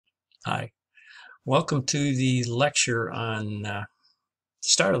Hi, welcome to the lecture on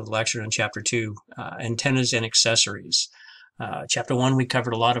start of the lecture on Chapter 2, Antennas and Accessories. Chapter 1, we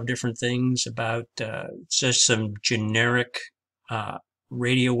covered a lot of different things about just some generic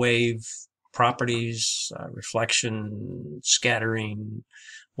radio wave properties, reflection, scattering,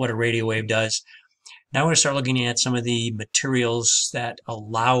 what a radio wave does. Now we're going to start looking at some of the materials that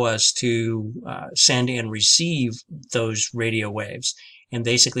allow us to send and receive those radio waves. And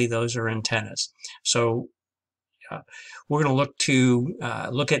basically those are antennas. So we're going to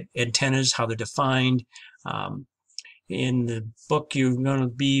look at antennas, how they're defined. In the book, you're going to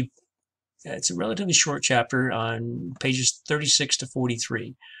be, it's a relatively short chapter on pages 36 to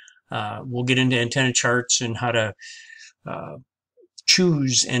 43. We'll get into antenna charts and how to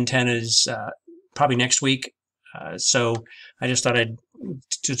choose antennas probably next week. So I just thought I'd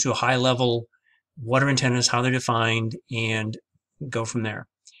to a high level, what are antennas, how they're defined, and go from there.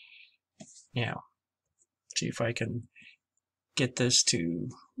 Now, see if I can get this to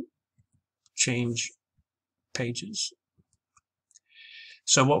change pages.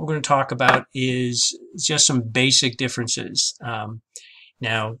 So what we're going to talk about is just some basic differences.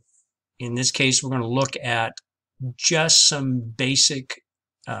 Now, in this case, we're going to look at just some basic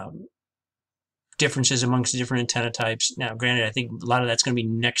differences amongst the different antenna types. Now, granted, I think a lot of that's going to be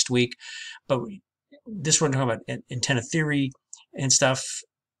next week, but this we're going to talk about antenna theory and stuff.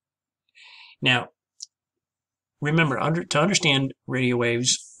 Now, remember, to understand radio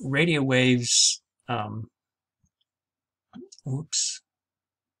waves, oops,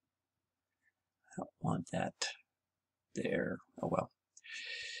 I don't want that there. Oh well.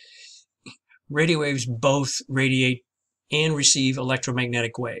 Radio waves both radiate and receive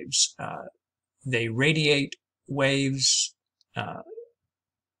electromagnetic waves. They radiate waves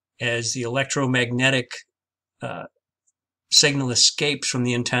as the electromagnetic signal escapes from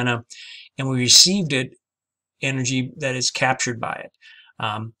the antenna, and we received it energy that is captured by it.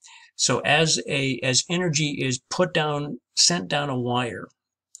 So as energy is sent down a wire,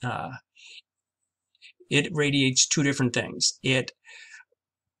 it radiates two different things. It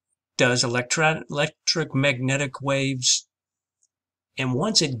does electromagnetic waves, and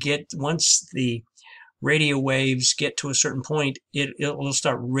once the radio waves get to a certain point, it will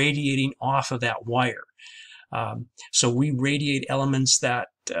start radiating off of that wire. So we radiate elements that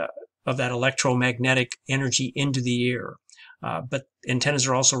of that electromagnetic energy into the air. But antennas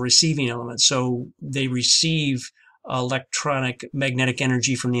are also receiving elements, so they receive magnetic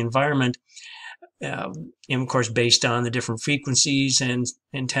energy from the environment, and of course based on the different frequencies and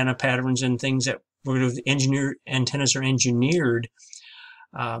antenna patterns and things that we're going to engineer. Antennas are engineered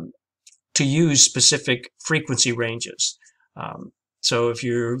to use specific frequency ranges. So if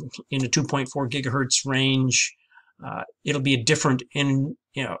you're in a 2.4 gigahertz range, it'll be a different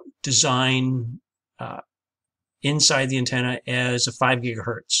design inside the antenna as a 5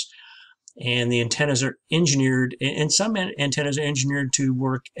 gigahertz. And the antennas are engineered, and some antennas are engineered to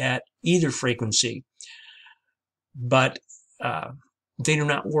work at either frequency, but they do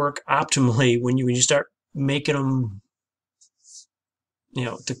not work optimally when you start making them,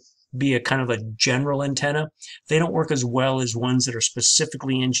 to be a kind of a general antenna. They don't work as well as ones that are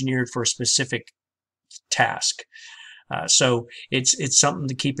specifically engineered for a specific task. So it's something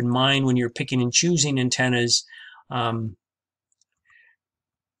to keep in mind when you're picking and choosing antennas,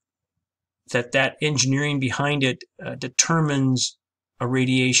 that engineering behind it determines a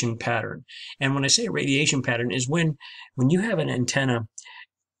radiation pattern. And when I say a radiation pattern is when you have an antenna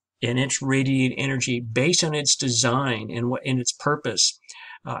and it's radiating energy based on its design and its purpose,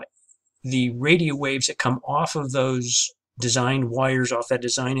 the radio waves that come off of those designed wires, off that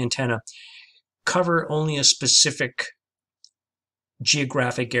design antenna, cover only a specific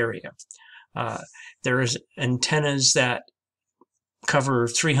geographic area. There's antennas that cover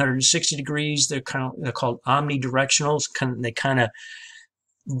 360 degrees. They're called omnidirectionals. They kind of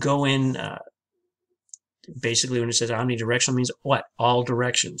go in. Basically, when it says omnidirectional, means what? All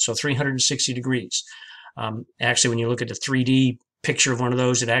directions. So 360 degrees. Actually, when you look at the 3D picture of one of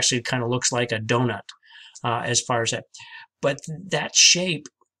those, it actually kind of looks like a donut as far as that. But that shape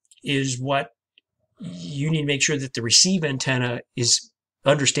is what you need to make sure that the receive antenna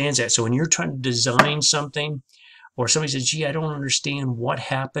understands that. So when you're trying to design something, or somebody says, gee, I don't understand what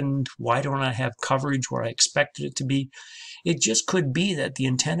happened, why don't I have coverage where I expected it to be? It just could be that the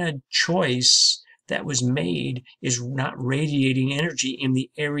antenna choice that was made is not radiating energy in the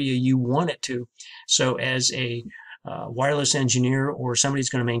area you want it to. So as a wireless engineer or somebody who's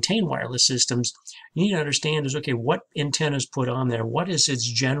going to maintain wireless systems, you need to understand is, okay, what antenna is put on there? What is its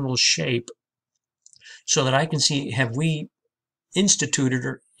general shape? So that I can see, have we instituted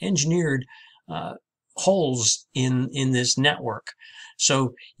engineered holes in this network.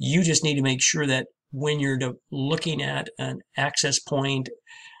 So you just need to make sure that when you're looking at an access point,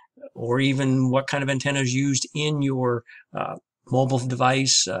 or even what kind of antenna is used in your mobile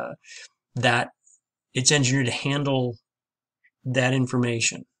device, that it's engineered to handle that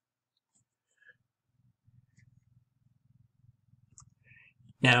information.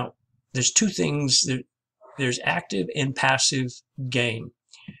 Now, there's two things. There's active and passive gain.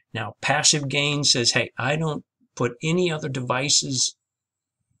 Now, passive gain says, hey, I don't put any other devices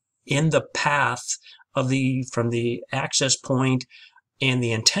in the path of from the access point and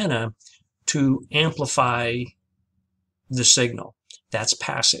the antenna to amplify the signal. That's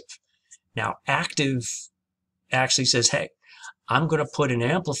passive. Now, active actually says, hey, I'm going to put an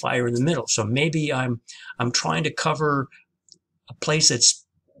amplifier in the middle. So maybe I'm trying to cover a place that's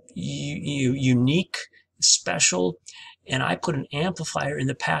unique, special, and I put an amplifier in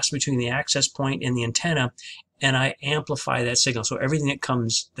the path between the access point and the antenna, and I amplify that signal. So everything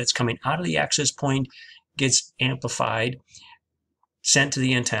that's coming out of the access point gets amplified, sent to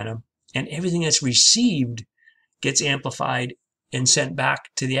the antenna, and everything that's received gets amplified and sent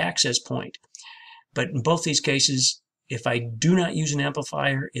back to the access point. But in both these cases, if I do not use an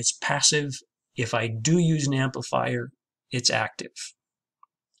amplifier, it's passive. If I do use an amplifier, it's active.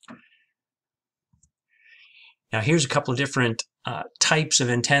 Now, here's a couple of different types of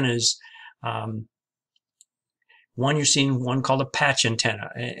antennas. One you're seeing, one called a patch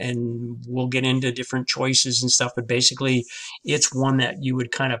antenna, and we'll get into different choices and stuff, but basically it's one that you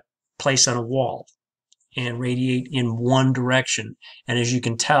would kind of place on a wall and radiate in one direction. And as you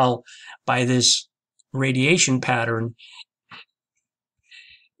can tell by this radiation pattern,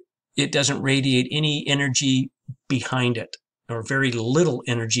 it doesn't radiate any energy behind it, or very little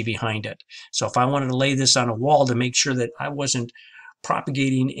energy behind it. So if I wanted to lay this on a wall to make sure that I wasn't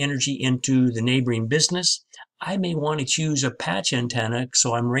propagating energy into the neighboring business, I may want to choose a patch antenna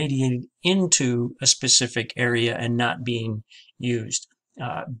so I'm radiating into a specific area and not being used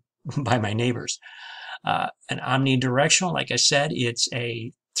by my neighbors. An omnidirectional, like I said, it's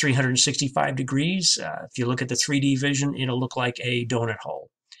a 365 degrees. If you look at the 3D vision, it'll look like a donut hole.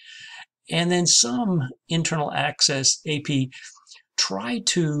 And then some internal access AP try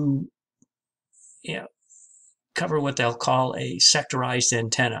to cover what they'll call a sectorized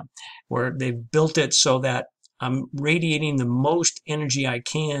antenna, where they've built it so that I'm radiating the most energy I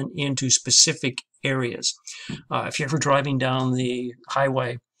can into specific areas. If you're ever driving down the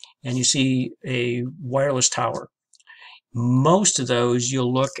highway and you see a wireless tower, most of those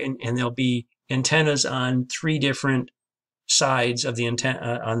you'll look and there'll be antennas on 3 different sides of the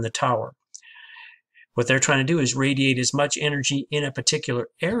antenna on the tower. What they're trying to do is radiate as much energy in a particular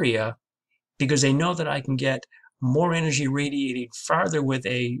area because they know that I can get more energy radiating farther with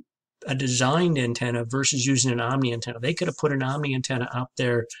a designed antenna versus using an omni antenna. They could have put an omni antenna up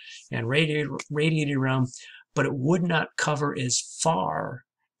there and radiated around, but it would not cover as far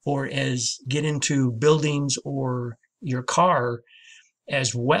or as get into buildings or your car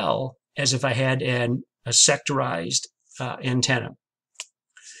as well as if I had a sectorized antenna,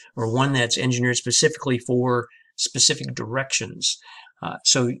 or one that's engineered specifically for specific directions.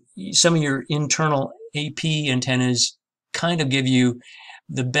 So some of your internal AP antennas kind of give you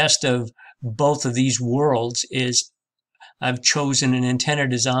the best of both of these worlds. Is I've chosen an antenna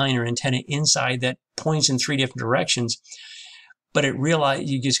design or antenna inside that points in 3 different directions, but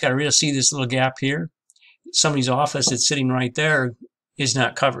you just got to really see this little gap here. Somebody's office that's sitting right there is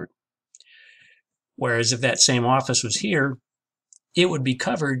not covered. Whereas if that same office was here, it would be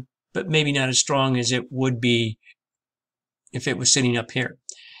covered, but maybe not as strong as it would be if it was sitting up here.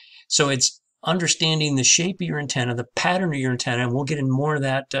 So it's understanding the shape of your antenna, the pattern of your antenna, and we'll get into more of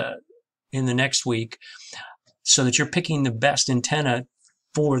that in the next week, so that you're picking the best antenna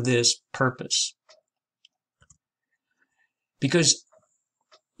for this purpose. Because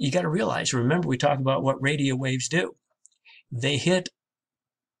you got to realize, remember we talked about what radio waves do. They hit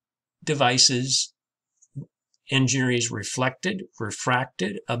devices, engineering is reflected,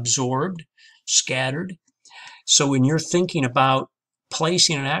 refracted, absorbed, scattered. So when you're thinking about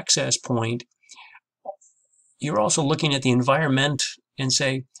placing an access point, you're also looking at the environment and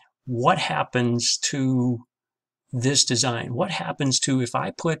say, what happens to this design? What happens to if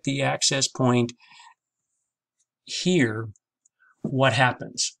I put the access point here? What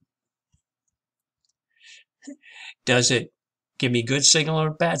happens? Does it give me good signal or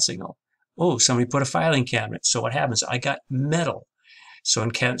bad signal? Oh, somebody put a filing cabinet. So what happens? I got metal. So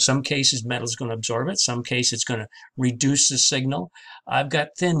in some cases, metal is going to absorb it. Some cases, it's going to reduce the signal. I've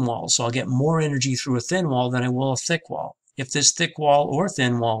got thin walls, so I'll get more energy through a thin wall than I will a thick wall. if this thick wall or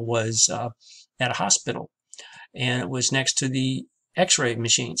thin wall was at a hospital and it was next to the x-ray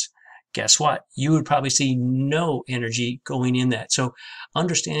machines, guess what? You would probably see no energy going in that. So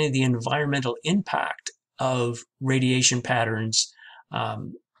understanding the environmental impact of radiation patterns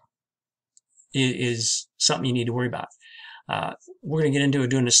is something you need to worry about. We're going to get into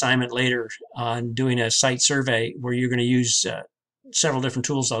doing an assignment later on doing a site survey where you're going to use several different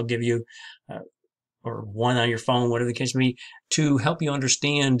tools I'll give you, or one on your phone, whatever the case may be, to help you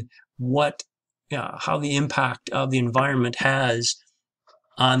understand how the impact of the environment has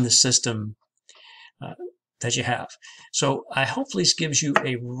on the system that you have. So I hope this gives you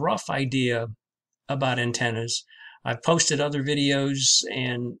a rough idea about antennas. I've posted other videos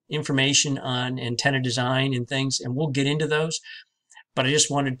and information on antenna design and things, and we'll get into those. But I just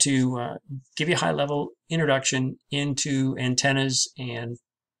wanted to give you a high-level introduction into antennas, and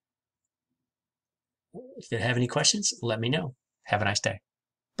if you have any questions, let me know. Have a nice day.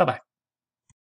 Bye-bye.